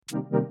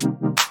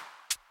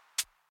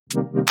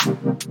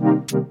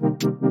What's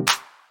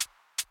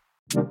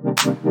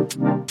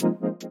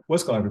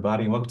going on,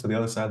 everybody, and welcome to the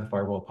Other Side of the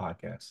Firewall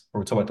podcast, where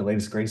we talk about the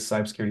latest greatest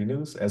cybersecurity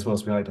news, as well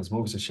as we highlight those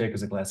movers and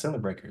shakers and glass ceiling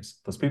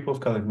breakers, those people of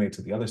color who made it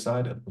to the other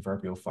side of the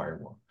proverbial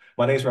firewall.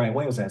 My name is Ryan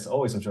Williams, and as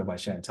always, I'm joined by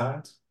Shannon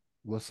Times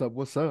What's up?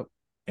 What's up?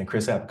 and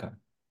Chris Apicon.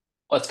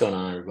 What's going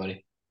on,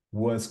 everybody?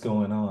 What's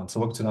going on? So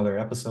welcome to another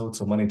episode.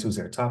 So Monday and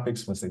Tuesday are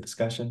topics, Wednesday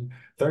discussion.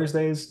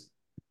 Thursdays,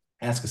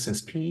 Ask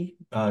Assist P.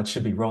 It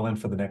should be rolling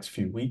for the next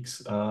few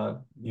weeks. I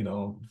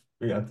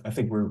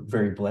think we're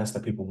very blessed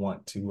that people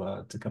want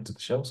to come to the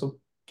show. So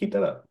keep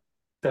that up.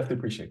 Definitely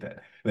appreciate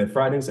that. And then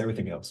Fridays,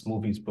 everything else,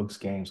 movies, books,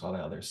 games, all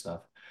that other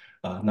stuff,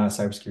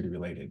 non-cybersecurity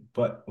related.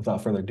 But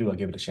without further ado, I'll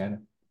give it to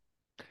Shannon.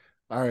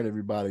 All right,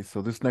 everybody.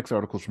 So this next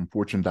article is from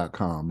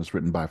Fortune.com. It's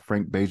written by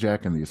Frank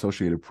Bajak and the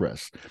Associated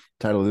Press.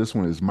 Title of this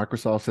one is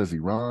Microsoft says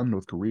Iran,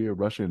 North Korea,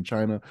 Russia, and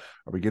China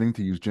are beginning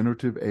to use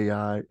generative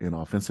AI in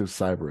offensive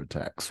cyber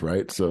attacks,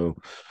 right? So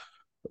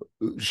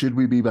should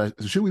we be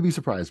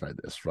surprised by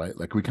this, right?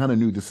 Like we kind of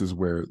knew this is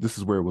where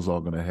it was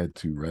all going to head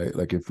to, right?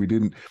 Like if we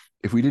didn't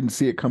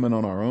see it coming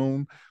on our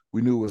own,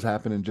 we knew it was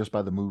happening just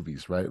by the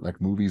movies, right?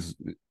 Like movies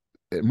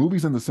and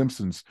The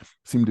Simpsons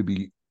seem to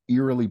be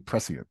eerily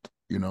prescient,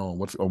 on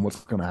what's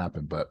going to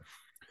happen. But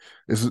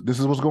this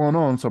is what's going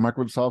on. So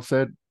Microsoft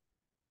said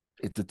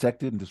it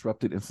detected and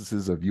disrupted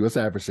instances of U.S.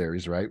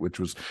 adversaries, right, which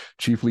was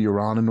chiefly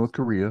Iran and North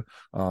Korea,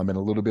 and a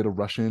little bit of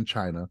Russia and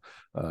China.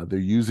 They're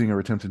using or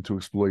attempting to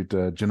exploit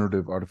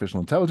generative artificial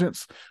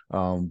intelligence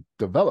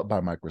developed by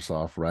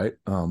Microsoft, right,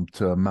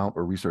 to mount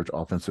or research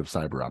offensive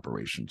cyber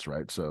operations,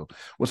 right? So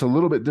what's a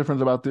little bit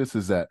different about this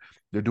is that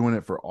they're doing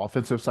it for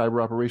offensive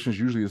cyber operations.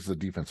 Usually this is a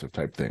defensive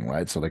type thing,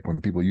 right? So like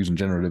when people are using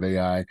generative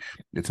AI,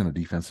 it's in a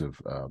defensive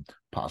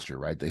posture,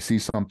 right? They see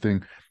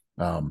something,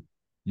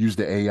 use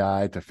the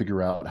AI to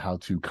figure out how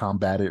to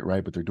combat it,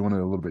 right? But they're doing it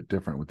a little bit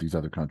different with these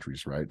other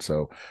countries, right?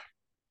 So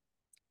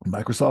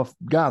Microsoft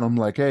got them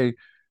like, hey,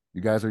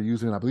 you guys are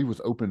using, I believe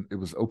it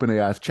was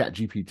OpenAI's Chat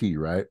GPT,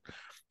 right?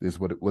 Is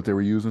what they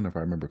were using, if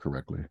I remember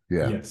correctly.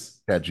 Yeah. Yes.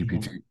 Chat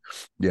GPT.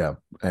 Mm-hmm. Yeah.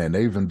 And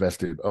they've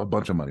invested a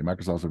bunch of money.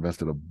 Microsoft's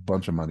invested a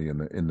bunch of money in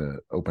the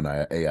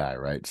OpenAI,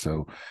 right?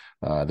 So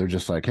they're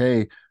just like,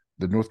 hey,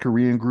 the North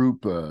Korean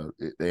group, and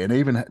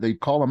they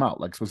call them out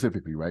like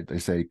specifically, right? They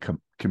say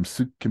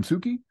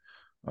Kimsuki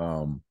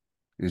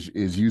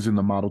is using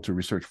the model to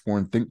research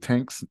foreign think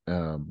tanks,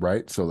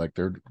 right? So like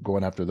they're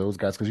going after those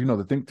guys because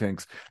the think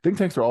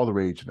tanks are all the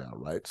rage now,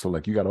 right? So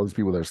like you got all these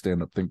people that are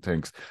standing up think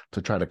tanks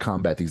to try to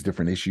combat these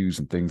different issues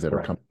and things that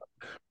are coming up,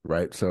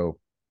 right? So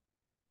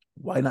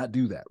why not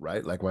do that,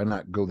 right? Like, why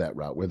not go that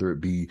route, whether it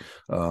be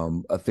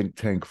a think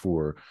tank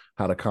for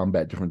how to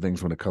combat different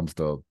things when it comes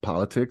to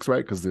politics,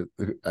 right? Because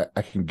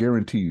I can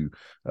guarantee you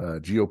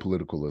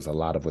geopolitical is a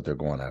lot of what they're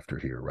going after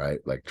here, right?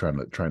 Like trying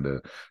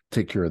to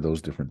take care of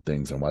those different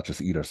things and watch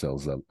us eat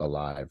ourselves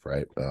alive,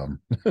 right?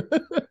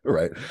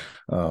 Right.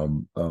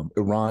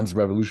 Iran's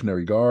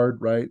Revolutionary Guard,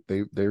 right?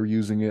 They're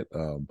using it.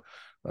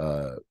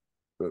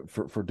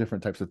 For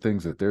different types of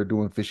things that they're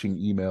doing, phishing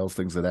emails,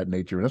 things of that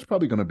nature. And that's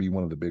probably going to be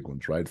one of the big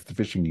ones, right? It's the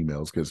phishing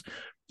emails, because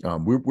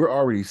we're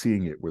already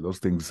seeing it where those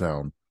things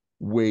look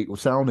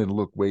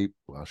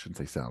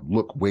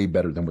way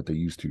better than what they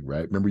used to,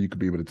 right? Remember, you could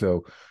be able to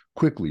tell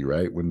quickly,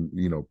 right, when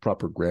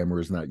proper grammar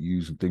is not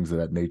used and things of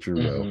that nature.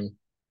 Mm-hmm.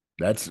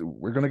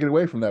 We're going to get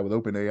away from that with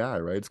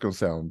OpenAI, right? It's going to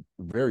sound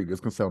very good.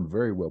 It's going to sound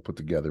very well put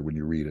together when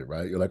you read it,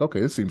 right? You're like, okay,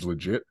 this seems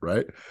legit,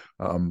 right?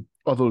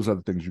 All those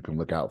other things you can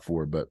look out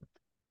for, but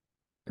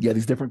yeah,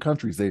 these different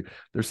countries, they're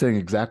saying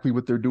exactly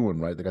what they're doing,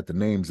 right? They got the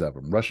names of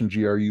them. Russian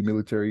GRU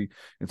military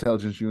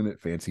intelligence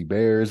unit, Fancy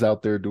Bears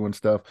out there doing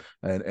stuff.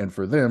 And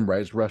for them, right,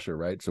 it's Russia,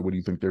 right? So what do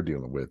you think they're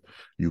dealing with?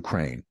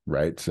 Ukraine,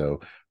 right? So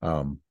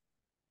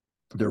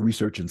they're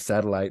researching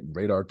satellite and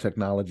radar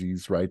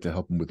technologies, right, to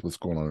help them with what's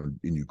going on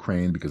in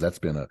Ukraine, because that's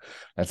been a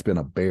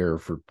bear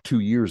for 2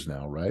 years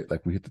now, right?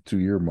 Like we hit the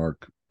 2-year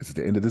mark. Is it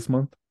the end of this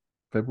month?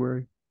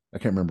 February? I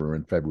can't remember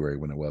in February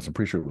when it was. I'm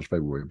pretty sure it was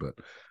February, but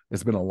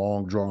it's been a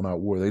long, drawn out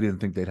war. They didn't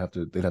think they'd have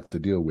to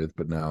deal with,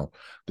 but now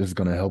this is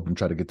going to help them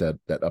try to get that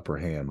upper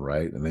hand,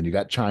 right? And then you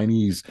got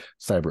Chinese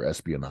cyber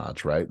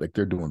espionage, right? Like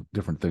they're doing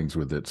different things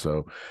with it.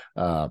 So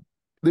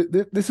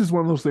this is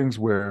one of those things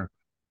where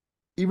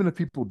even if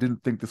people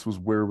didn't think this was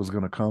where it was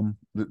going to come,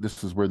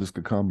 this is where this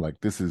could come.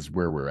 Like this is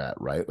where we're at,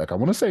 right? Like I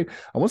want to say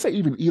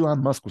even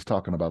Elon Musk was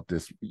talking about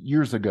this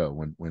years ago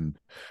when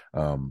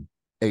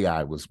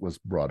AI was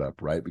brought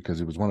up, right? Because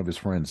it was one of his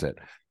friends that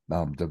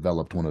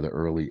developed one of the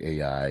early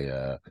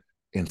AI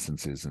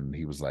instances, and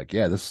he was like,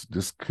 "Yeah, this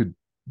could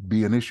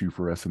be an issue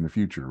for us in the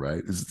future,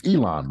 right?" This is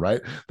Elon, right?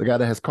 The guy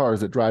that has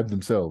cars that drive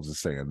themselves is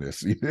saying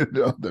this,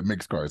 that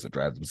makes cars that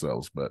drive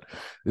themselves. But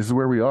this is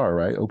where we are,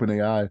 right?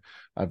 OpenAI.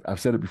 I've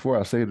said it before.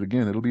 I'll say it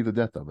again. It'll be the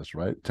death of us,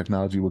 right?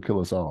 Technology will kill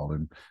us all,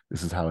 and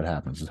this is how it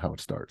happens. This is how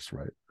it starts,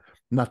 right?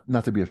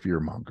 Not to be a fear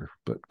monger,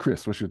 but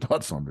Chris, what's your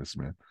thoughts on this,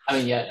 man?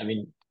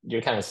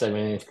 You're kind of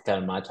segueing into kind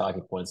of my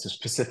talking points, so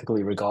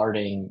specifically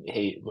regarding,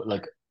 hey,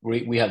 like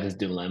we have this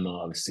dilemma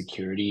of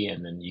security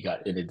and then you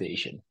got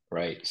innovation,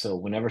 right? So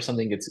whenever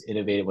something gets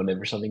innovative,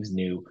 whenever something's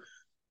new,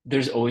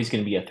 there's always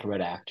going to be a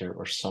threat actor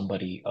or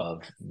somebody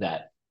of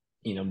that,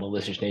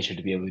 malicious nature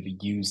to be able to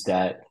use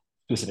that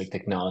specific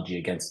technology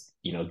against,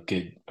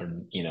 good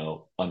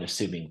or,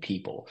 unassuming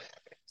people.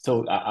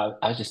 So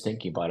I was just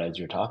thinking about it as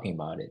you're talking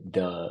about it.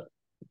 The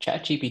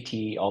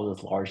ChatGPT, all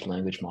those large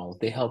language models,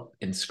 they help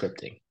in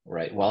scripting,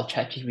 right? While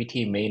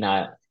ChatGPT may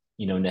not,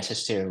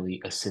 necessarily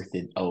assist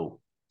in, oh,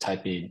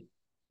 type in,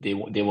 they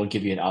won't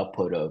give you an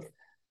output of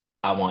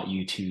I want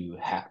you to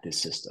hack this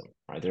system,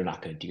 right? They're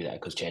not going to do that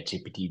because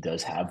ChatGPT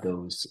does have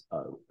those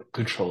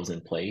controls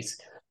in place.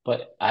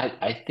 But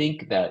I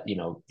think that,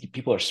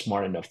 people are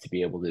smart enough to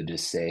be able to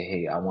just say,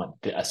 hey, I want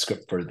a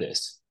script for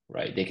this,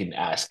 right? They can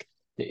ask.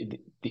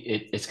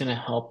 It's going to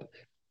help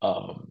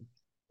um,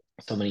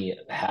 so many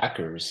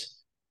hackers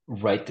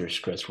write their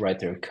scripts, write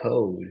their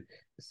code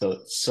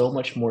so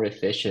much more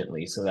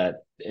efficiently so that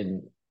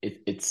and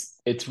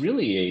it's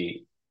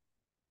really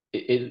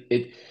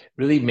it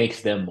really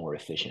makes them more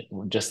efficient.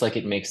 Just like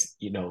it makes,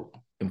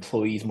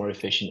 employees more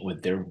efficient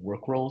with their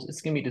work roles,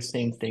 it's going to be the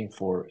same thing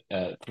for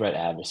threat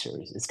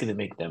adversaries. It's going to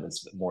make them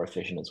as more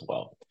efficient as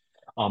well.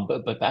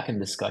 But back in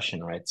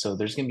discussion, right? So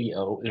there's going to be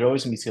there's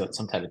always going to be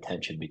some type of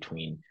tension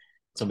between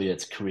somebody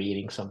that's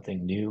creating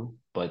something new,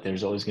 but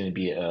there's always going to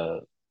be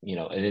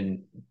and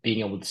then being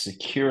able to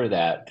secure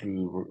that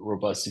through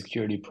robust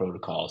security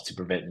protocols to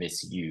prevent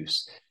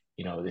misuse.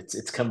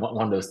 It's kind of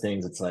one of those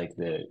things. It's like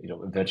the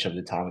invention of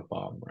the atomic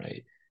bomb,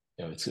 right?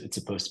 It's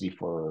supposed to be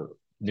for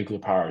nuclear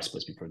power. Is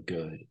supposed to be for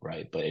good,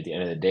 right? But at the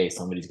end of the day,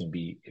 somebody's going to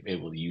be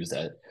able to use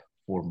that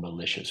for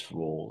malicious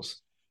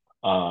roles.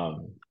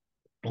 Um,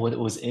 what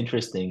was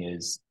interesting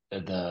is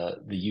the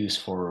use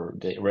for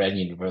the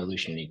Iranian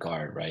Revolutionary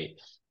Guard, right?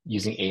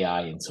 Using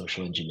AI and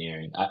social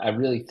engineering. I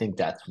really think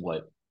that's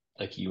what,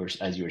 like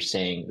as you were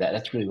saying,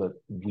 that's really what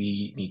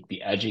we need to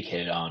be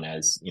educated on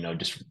as,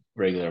 just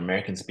regular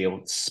Americans to be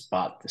able to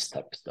spot this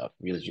type of stuff.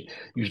 Really,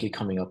 usually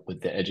coming up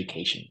with the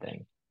education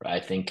thing,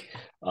 right? I think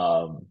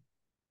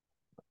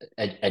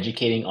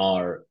educating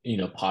our,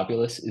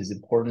 populace is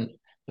important.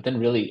 But then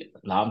really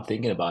now I'm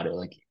thinking about it,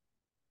 like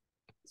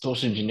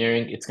social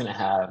engineering, it's going to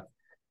have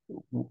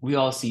we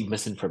all see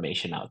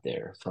misinformation out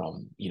there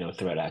from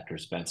threat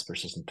actors, events,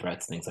 persistent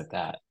threats, things like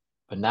that.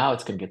 But now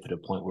it's going to get to the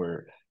point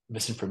where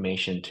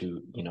misinformation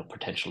to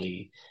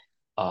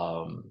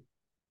um,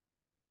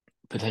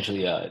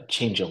 potentially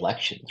change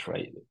elections,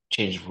 right?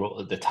 Change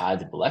the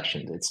tides of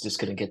elections. It's just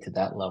going to get to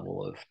that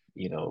level of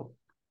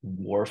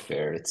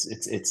warfare. It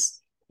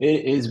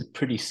is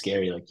pretty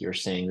scary, like you're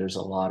saying. There's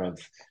a lot of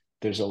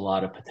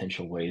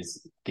potential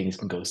ways things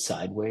can go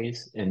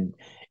sideways, and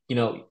you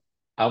know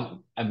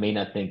I may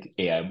not think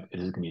AI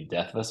is going to be the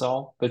death of us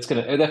all, but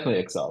it definitely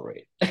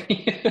accelerate.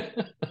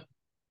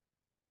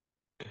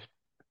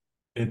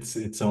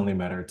 It's only a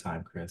matter of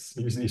time, Chris.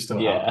 You're still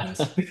an Yeah,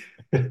 optimist.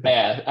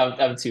 yeah.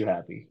 I'm too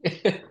happy.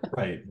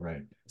 Right,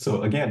 right.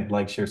 So again,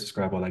 like, share,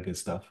 subscribe, all that good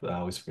stuff. I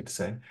always forget to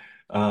say.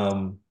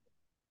 Um,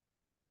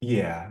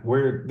 yeah,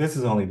 this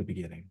is only the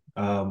beginning.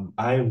 I'm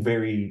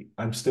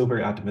still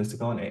very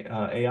optimistic on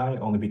AI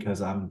only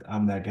because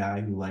I'm that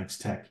guy who likes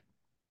tech.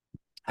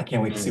 I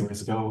can't wait to see where Mm,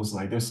 this goes.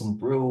 Like, there's some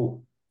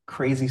real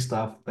crazy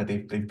stuff that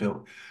they've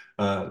built.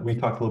 We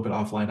talked a little bit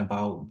offline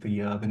about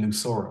the new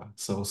Sora.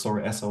 So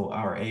Sora,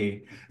 Sora,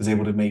 is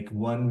able to make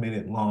 1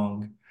 minute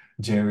long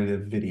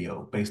generative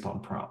video based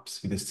on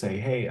prompts. You just say,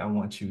 "Hey, I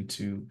want you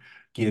to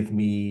give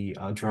me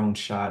a drone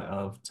shot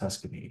of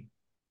Tuscany,"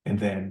 and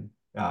then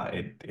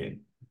it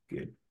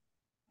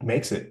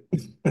makes it,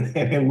 and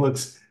it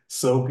looks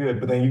so good.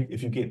 But then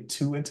if you get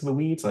too into the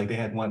weeds, like they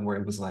had one where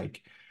it was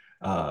like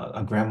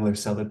a grandmother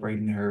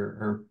celebrating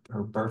her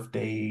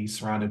birthday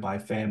surrounded by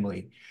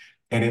family,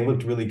 and it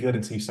looked really good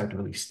until you start to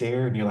really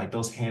stare, and you're like,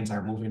 those hands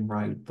aren't moving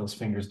right, those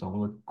fingers don't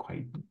look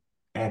quite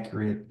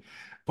accurate,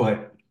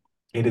 but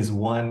it is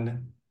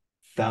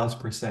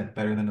 1,000%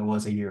 better than it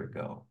was a year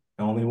ago.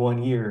 Only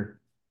 1 year,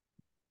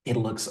 it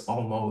looks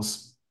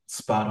almost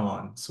spot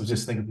on. So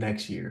just think of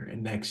next year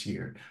and next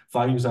year.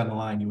 5 years down the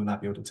line, you will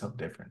not be able to tell the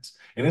difference.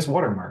 And it's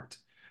watermarked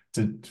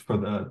to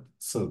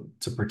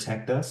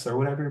protect us or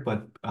whatever,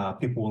 but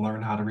people will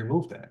learn how to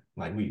remove that.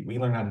 Like we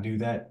learn how to do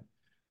that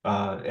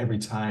every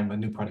time a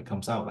new product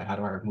comes out. Like, how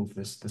do I remove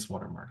this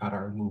watermark? How do I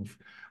remove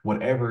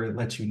whatever it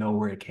lets you know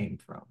where it came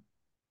from?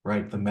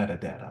 Right? The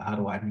metadata. How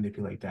do I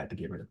manipulate that to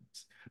get rid of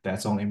this?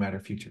 That's only a matter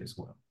of future as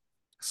well.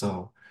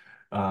 So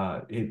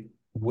it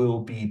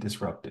will be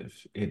disruptive.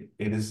 It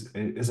is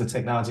a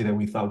technology that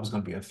we thought was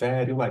going to be a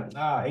fad. You're like,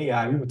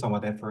 AI, we've been talking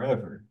about that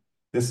forever.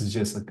 This is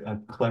just a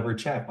clever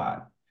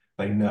chatbot.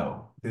 Like,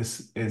 no,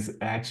 this is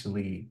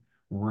actually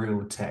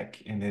real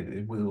tech, and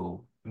it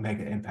will make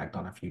an impact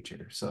on our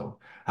future. So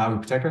how we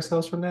protect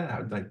ourselves from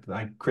that?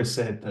 Like Chris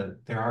said,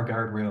 there are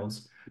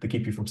guardrails to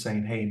keep you from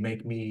saying,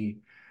 "Hey,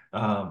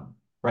 um,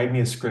 write me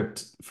a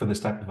script for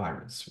this type of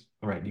virus."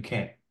 Right? You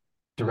can't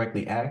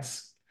directly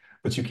ask,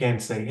 but you can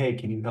say, "Hey,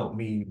 can you help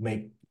me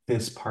make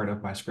this part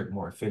of my script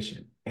more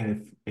efficient?"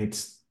 And if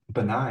it's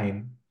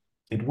benign,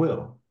 it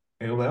will.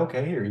 It'll be like,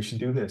 "Okay, here, you should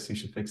do this, you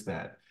should fix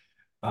that."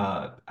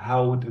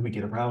 How do we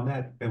get around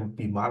that? It would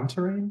be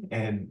monitoring,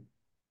 and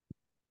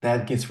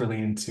that gets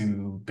really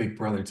into Big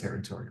Brother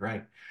territory,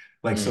 right?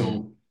 Like, Mm,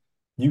 so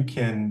you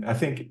can, I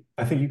think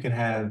you can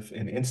have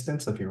an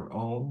instance of your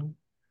own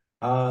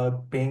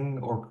Bing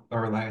or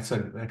like I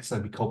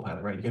said, be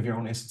Copilot, right? You have your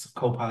own instance of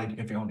Copilot, you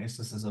have your own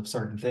instances of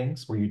certain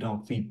things where you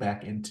don't feed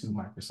back into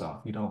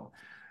Microsoft.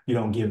 You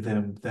don't give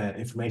them that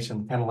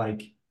information, kind of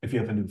like if you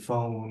have a new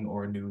phone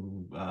or a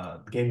new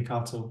gaming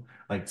console,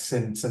 like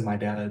send my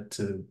data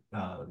to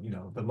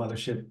the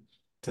mothership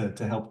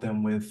to help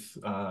them with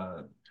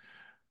uh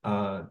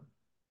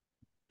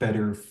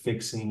better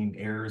fixing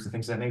errors and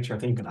things of that nature. I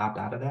think you can opt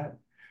out of that.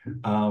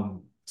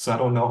 So I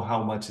don't know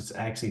how much it's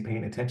actually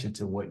paying attention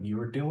to what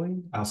you're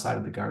doing outside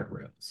of the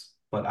guardrails.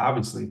 But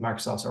obviously,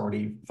 Microsoft's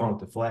already thrown up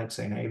the flag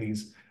saying, hey,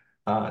 these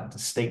the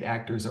state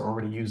actors are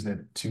already using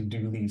it to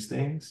do these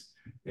things.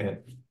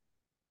 It,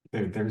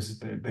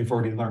 they've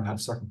already learned how to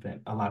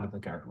circumvent a lot of the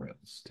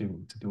guardrails to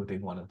do what they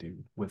want to do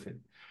with it.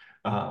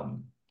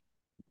 Um,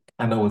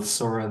 I know with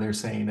Sora, they're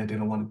saying that they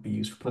don't want it to be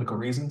used for political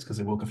reasons because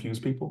it will confuse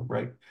people,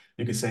 right?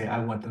 You could say, I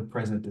want the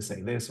president to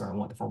say this, or I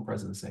want the former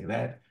president to say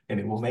that, and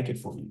it will make it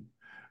for you.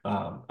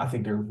 I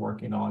think they're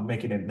working on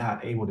making it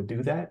not able to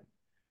do that.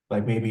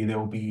 Like maybe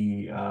there'll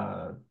be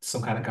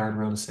some kind of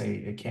guardrail to say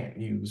it can't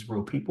use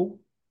real people,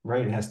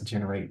 right? It has to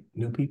generate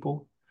new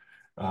people.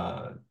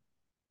 Uh,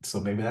 so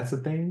maybe that's a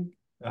thing.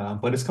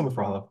 But it's coming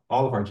for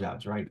all of our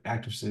jobs, right?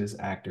 Actresses,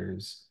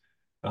 actors,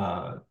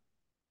 uh,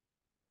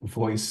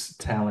 voice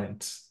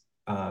talent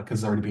because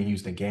it's already being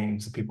used in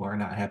games. People are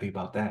not happy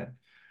about that.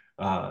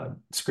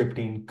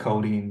 Scripting,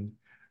 coding,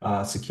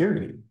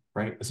 security,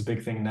 right? It's a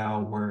big thing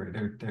now where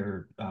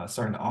they're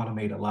starting to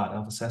automate a lot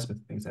of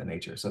assessment things of that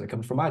nature. So they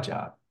come from my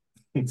job.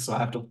 So I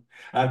have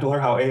to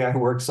learn how AI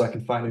works so I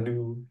can find a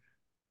new.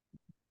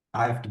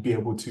 I have to be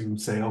able to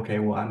say, okay,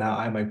 well now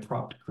I'm a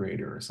prompt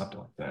creator or something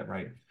like that,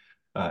 right?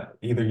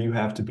 Either you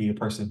have to be a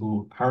person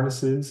who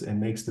harnesses and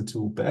makes the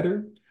tool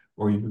better,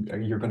 or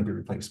you're going to be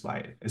replaced by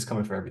it. It's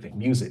coming for everything.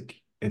 Music,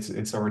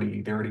 they're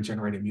already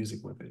generating music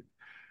with it.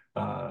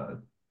 Uh,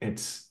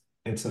 it's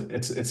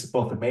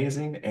both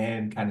amazing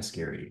and kind of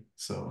scary.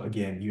 So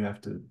again, you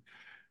have to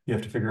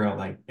figure out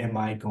like, am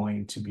I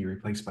going to be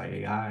replaced by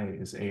AI?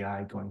 Is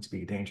AI going to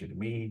be a danger to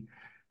me?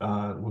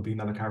 Would be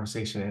another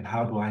conversation. And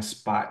how do I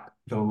spot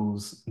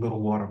those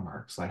little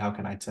watermarks? Like, how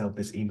can I tell if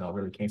this email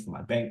really came from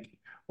my bank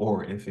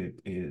or if it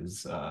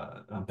is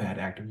a bad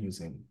actor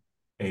using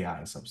AI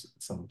in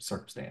some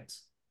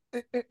circumstance?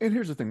 And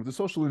here's the thing: the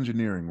social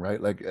engineering, right?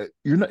 Like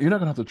you're not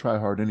gonna have to try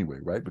hard anyway,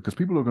 right? Because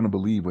people are gonna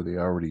believe what they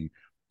already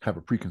have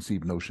a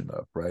preconceived notion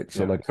of, right?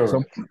 So Yeah, like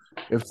correct.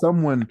 if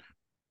someone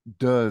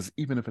does,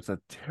 even if it's a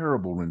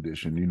terrible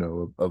rendition,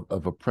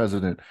 of a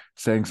president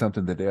saying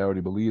something that they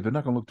already believe, they're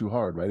not going to look too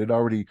hard, right? It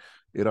already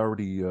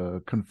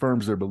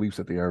confirms their beliefs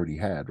that they already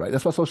had, right?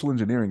 That's why social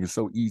engineering is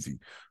so easy,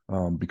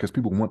 because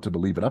people want to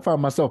believe it. I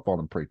find myself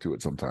falling prey to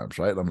it sometimes,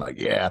 right? I'm like,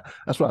 yeah,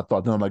 that's what I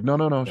thought. Then I'm like, no,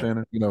 no, no, yeah,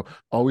 Shannon,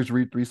 always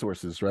read three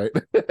sources, right?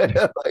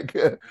 Like,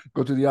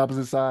 go to the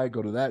opposite side,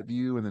 go to that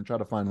view, and then try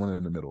to find one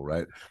in the middle,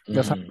 right?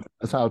 That's how Mm.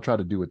 that's how I try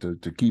to do it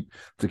to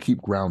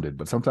keep grounded.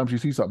 But sometimes you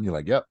see something, you're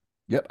like, yep,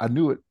 I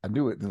knew it. I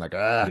knew it. And like,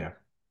 yeah.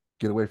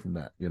 get away from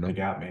that, you They know?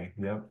 got me.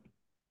 Yep.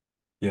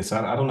 Yes,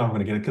 I don't know if I'm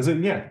gonna get it because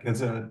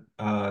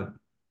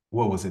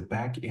what was it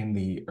back in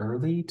the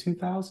early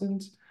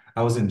 2000s?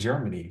 I was in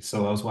Germany,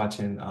 so I was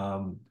watching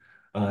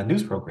a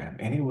news program,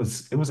 and it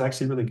was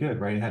actually really good,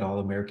 right? It had all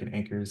American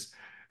anchors,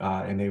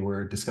 and they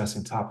were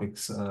discussing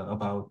topics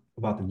about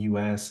the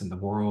U.S. and the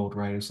world,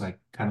 right? It's like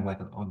kind of like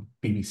on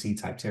BBC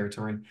type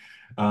territory,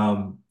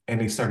 and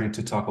they started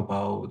to talk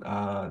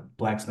about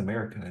Blacks in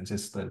America and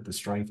just the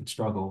strife and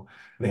struggle.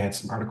 They had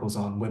some articles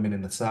on women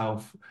in the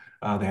South.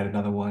 They had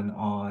another one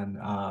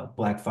on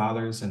Black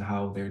fathers and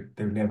how they're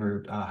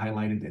never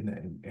highlighted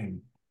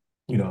in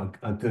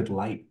a good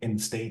light in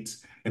the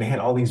States. And they had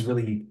all these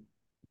really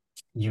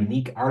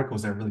unique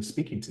articles that are really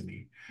speaking to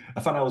me. I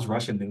thought I was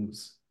Russian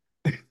news.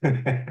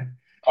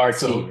 RT,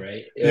 So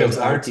right? It yeah, it was was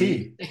RT.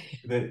 RT.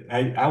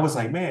 That I was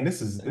like, man,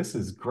 this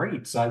is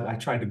great. So I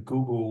tried to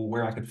Google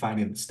where I could find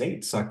it in the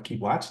States so I could keep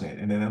watching it.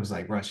 And then it was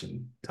like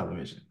Russian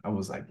television. I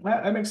was like,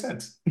 well, that makes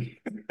sense.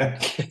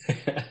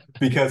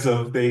 Because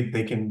of they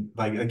can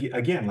like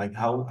again like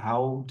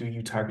how do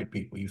you target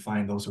people? You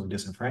find those who are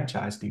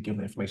disenfranchised, do you give them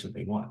the information that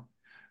they want?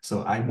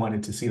 So I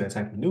wanted to see that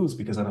type of news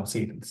because I don't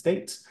see it in the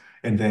States.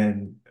 And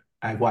then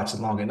I watched it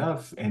long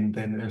enough, and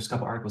then there's a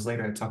couple articles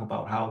later that talk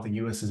about how the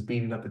U.S. is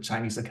beating up the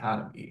Chinese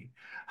economy,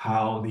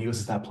 how the U.S.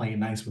 is not playing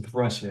nice with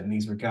Russia in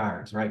these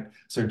regards, right?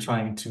 So they're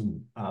trying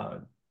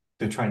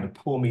to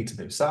pull me to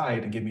their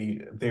side and give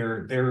me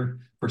their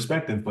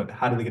perspective, but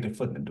how do they get their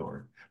foot in the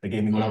door? They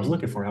gave me what I was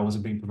looking Mm. for. I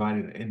wasn't being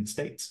provided in the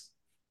States.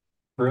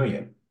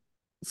 Brilliant.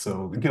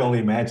 So you can only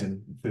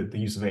imagine the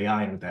use of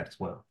AI with that as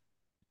well.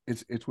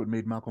 It's what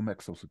made Malcolm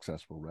X so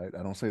successful, right?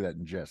 I don't say that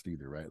in jest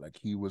either, right? Like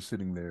he was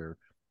sitting there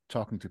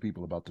talking to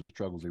people about the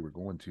struggles they were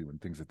going to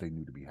and things that they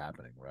knew to be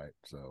happening, right?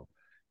 So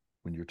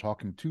when you're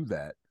talking to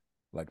that,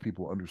 like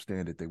people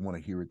understand it, they want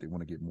to hear it, they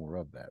want to get more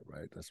of that,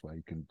 right? That's why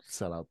he can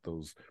sell out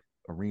those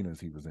arenas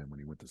he was in when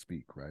he went to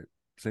speak, right?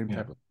 Same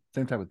Yeah.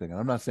 type of thing. And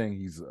I'm not saying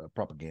he's a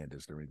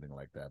propagandist or anything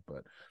like that,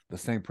 but the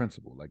same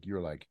principle. Like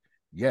you're like,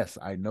 yes,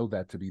 I know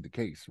that to be the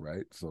case,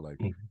 right? So like,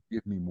 Mhm.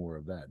 give me more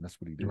of that, and that's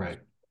what he did. Right.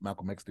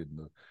 Malcolm X did in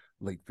the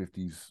late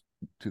 '50s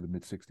to the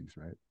mid '60s,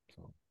 right?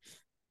 So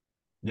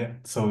Yeah.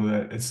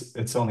 So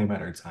it's only a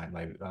matter of time.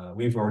 Like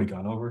we've already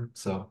gone over,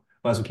 so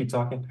might as well keep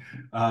talking.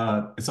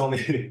 It's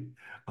only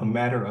a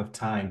matter of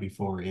time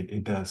before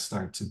it does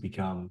start to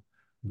become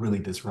really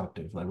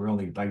disruptive. Like we're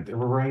only like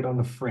we're right on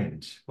the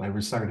fringe. Like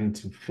we're starting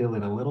to feel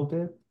it a little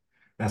bit.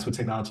 That's what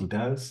technology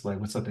does. Like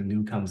when something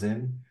new comes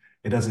in,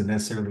 it doesn't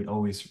necessarily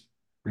always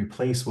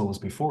replace what was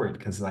before it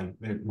because like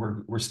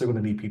we're still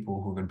going to need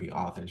people who are going to be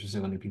authors. We're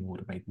still going to need people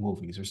to make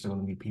movies. We're still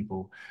going to need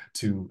people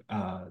to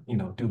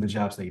do the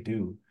jobs they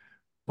do.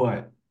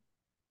 But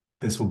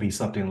this will be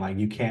something like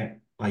you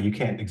can't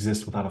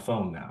exist without a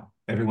phone now.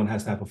 Everyone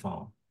has to have a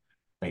phone.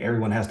 Like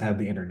everyone has to have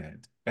the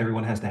internet.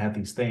 Everyone has to have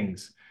these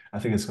things. I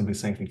think it's going to be the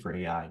same thing for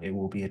AI. It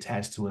will be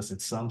attached to us in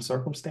some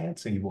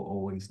circumstance, and you will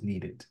always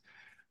need it.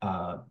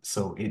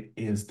 So it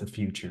is the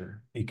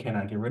future. You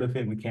cannot get rid of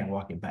it. We can't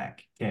walk it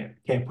back.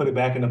 Can't put it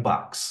back in the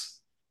box.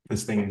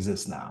 This thing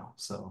exists now.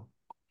 So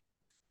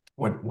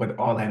what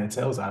all that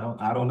entails, I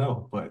don't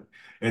know. But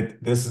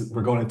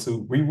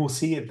we will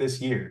see it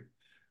this year,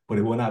 but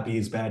it will not be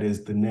as bad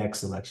as the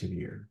next election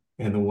year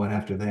and the one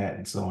after that,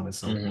 and so on and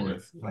so Mm-hmm.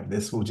 forth. Like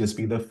this will just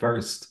be the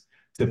first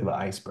tip of the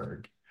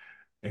iceberg,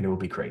 and it will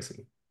be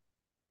crazy.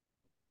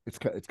 it's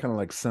kind of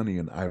like Sonny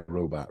and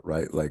iRobot,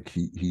 right? Like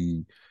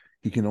he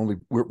can only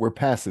we're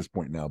past this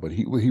point now, but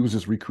he was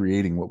just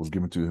recreating what was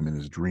given to him in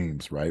his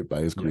dreams, right,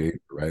 by his Yeah. creator,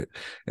 right?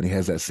 And he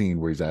has that scene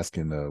where he's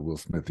asking Will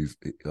Smith he's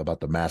about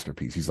the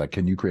masterpiece. He's like,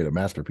 "Can you create a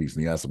masterpiece?"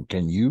 And he asks him,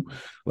 "Can you?"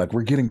 Like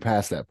we're getting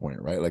past that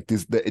point, right? Like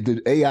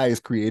the AI is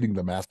creating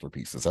the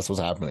masterpieces. That's what's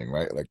happening,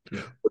 right? Like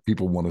Yeah. what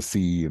people want to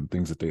see and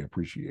things that they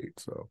appreciate.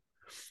 So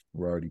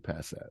we're already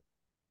past that.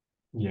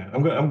 Yeah,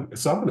 I'm gonna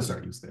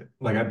start using it.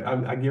 Like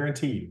I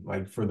guarantee you,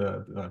 like for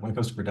the when it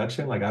comes to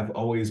production, like I've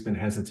always been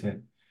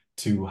hesitant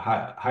to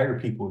hire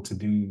people to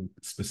do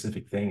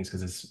specific things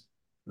because it's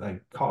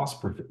like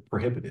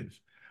prohibitive.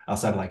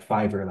 Outside of like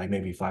Fiverr, like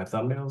maybe 5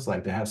 thumbnails,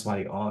 like to have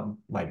somebody on,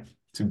 like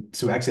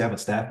to actually have a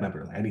staff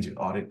member. Like I need you to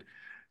audit,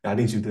 I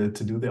need you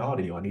to do the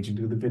audio, I need you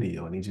to do the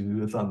video, I need you to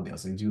do the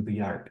thumbnails, I need you to do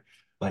the art.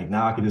 Like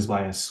now I can just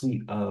buy a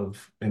suite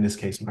of, in this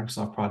case,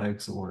 Microsoft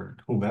products or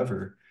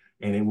whomever,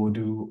 and it will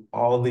do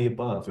all the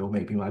above. It will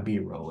make me my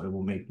B-roll. It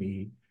will make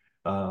me,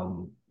 if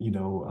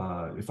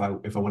I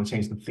want to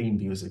change the theme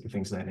music and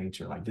things of that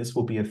nature, like this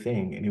will be a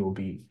thing, and it will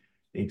be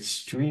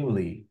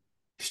extremely,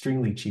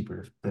 extremely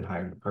cheaper than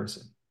hiring a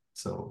person.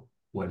 So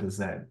what does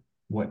that?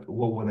 What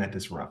will that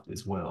disrupt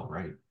as well,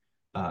 right?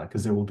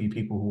 Because there will be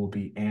people who will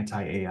be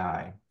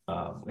anti-AI,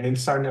 and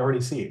starting to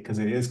already see it because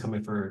it is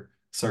coming for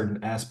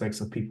certain aspects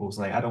of people's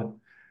like I don't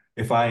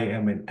if I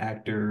am an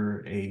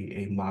actor,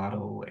 a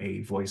model,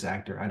 a voice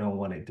actor, I don't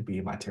want it to be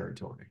in my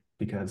territory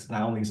because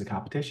not only is it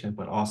competition,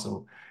 but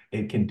also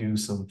it can do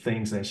some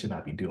things that it should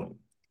not be doing.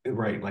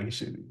 Right. Like it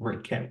shouldn't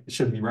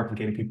be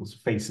replicating people's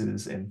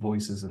faces and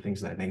voices and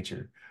things of that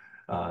nature.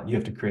 You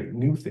have to create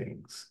new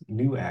things,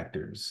 new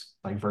actors,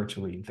 like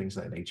virtually and things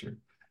of that nature.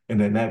 And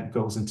then that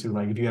goes into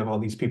like if you have all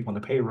these people on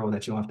the payroll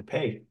that you don't have to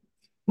pay,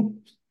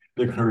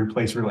 they're going to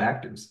replace real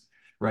actors,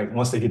 right?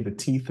 Once they get the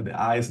teeth and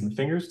the eyes and the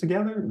fingers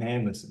together,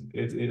 man, listen,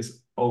 it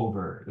is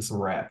over. It's a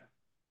wrap.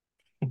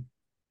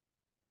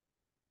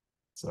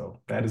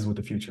 So that is what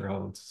the future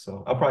holds.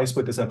 So I'll probably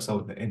split this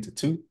episode into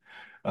two.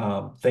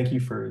 Thank you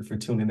for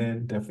tuning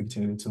in. Definitely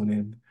continue to tune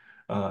in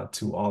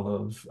to all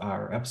of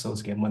our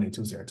episodes. Again, Monday,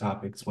 Tuesday, our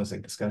topics, Wednesday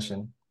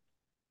discussion,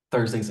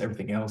 Thursdays,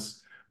 everything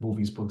else,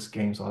 movies, books,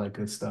 games, all that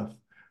good stuff.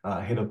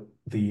 Hit up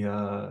the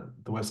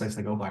websites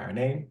that go by our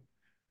name.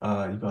 You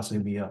can also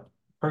hit me up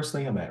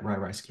personally. I'm at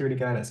RyRy Security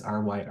Guy. That's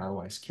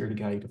RYRY Security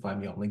Guy. You can find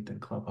me on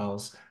LinkedIn,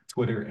 Clubhouse,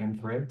 Twitter, and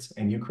Threads.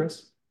 And you,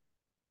 Chris?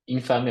 You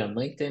can find me on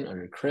LinkedIn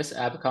under Chris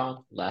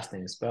Abacon. Last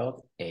name is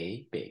spelled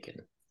A Bacon.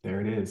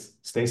 There it is.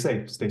 Stay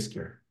safe, stay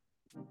secure.